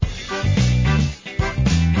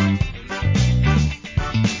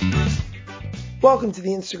Welcome to the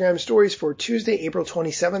Instagram stories for Tuesday, April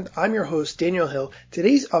 27th. I'm your host, Daniel Hill.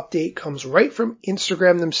 Today's update comes right from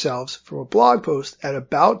Instagram themselves from a blog post at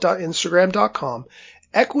about.instagram.com.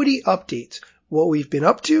 Equity updates, what we've been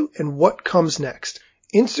up to and what comes next.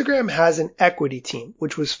 Instagram has an equity team,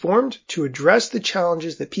 which was formed to address the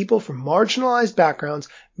challenges that people from marginalized backgrounds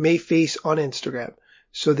may face on Instagram.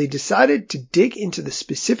 So they decided to dig into the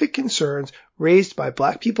specific concerns raised by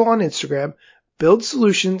Black people on Instagram, build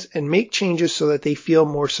solutions, and make changes so that they feel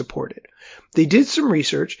more supported. They did some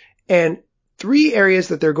research and 3 areas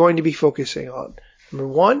that they're going to be focusing on. Number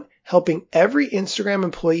 1, helping every Instagram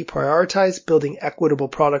employee prioritize building equitable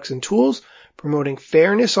products and tools, promoting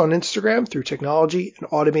fairness on Instagram through technology and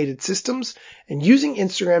automated systems, and using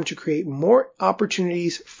Instagram to create more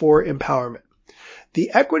opportunities for empowerment. The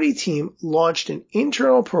equity team launched an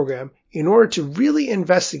internal program in order to really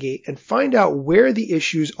investigate and find out where the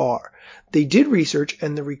issues are. They did research,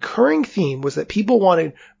 and the recurring theme was that people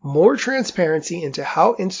wanted more transparency into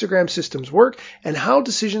how Instagram systems work and how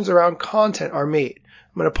decisions around content are made.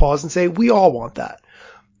 I'm going to pause and say we all want that.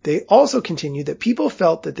 They also continued that people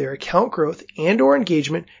felt that their account growth and or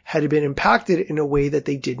engagement had been impacted in a way that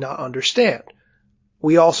they did not understand.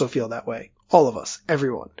 We also feel that way. All of us,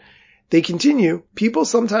 everyone. They continue, people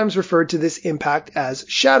sometimes referred to this impact as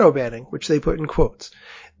shadow banning, which they put in quotes.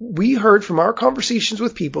 We heard from our conversations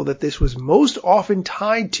with people that this was most often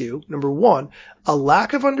tied to, number 1, a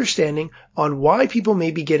lack of understanding on why people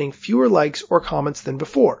may be getting fewer likes or comments than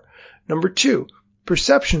before. Number 2,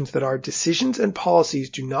 perceptions that our decisions and policies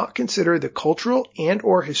do not consider the cultural and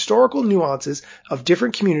or historical nuances of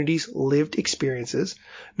different communities' lived experiences.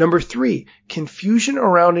 Number 3, confusion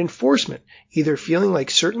around enforcement, either feeling like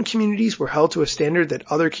certain communities were held to a standard that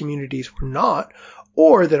other communities were not,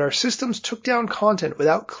 or that our systems took down content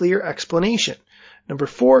without clear explanation. Number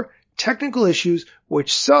 4, technical issues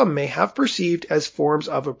which some may have perceived as forms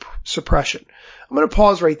of suppression. I'm going to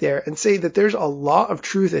pause right there and say that there's a lot of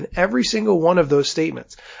truth in every single one of those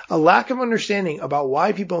statements. A lack of understanding about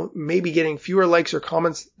why people may be getting fewer likes or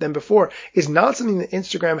comments than before is not something that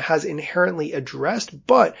Instagram has inherently addressed,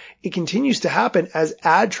 but it continues to happen as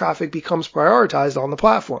ad traffic becomes prioritized on the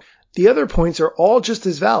platform. The other points are all just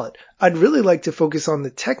as valid. I'd really like to focus on the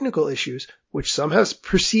technical issues, which some have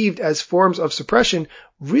perceived as forms of suppression,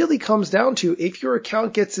 really comes down to if your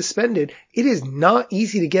account gets suspended, it is not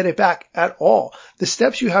easy to get it back at all. The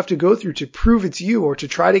steps you have to go through to prove it's you or to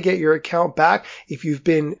try to get your account back if you've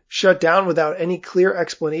been shut down without any clear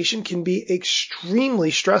explanation can be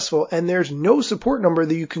extremely stressful, and there's no support number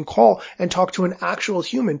that you can call and talk to an actual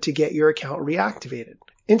human to get your account reactivated.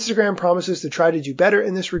 Instagram promises to try to do better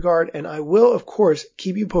in this regard, and I will, of course,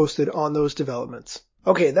 keep you posted on those developments.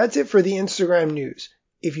 Okay, that's it for the Instagram news.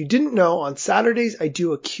 If you didn't know, on Saturdays I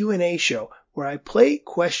do a Q&A show where I play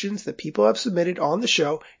questions that people have submitted on the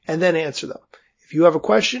show and then answer them. If you have a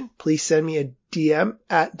question, please send me a DM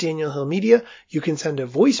at Daniel Hill Media. You can send a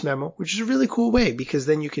voice memo, which is a really cool way because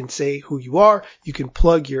then you can say who you are, you can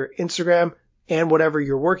plug your Instagram and whatever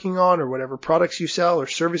you're working on or whatever products you sell or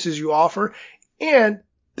services you offer, and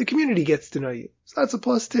the community gets to know you. So that's a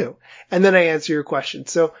plus too. And then I answer your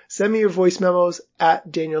questions. So send me your voice memos at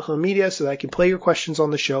Daniel Hill Media so that I can play your questions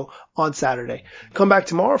on the show on Saturday. Come back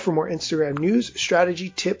tomorrow for more Instagram news,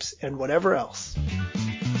 strategy, tips, and whatever else.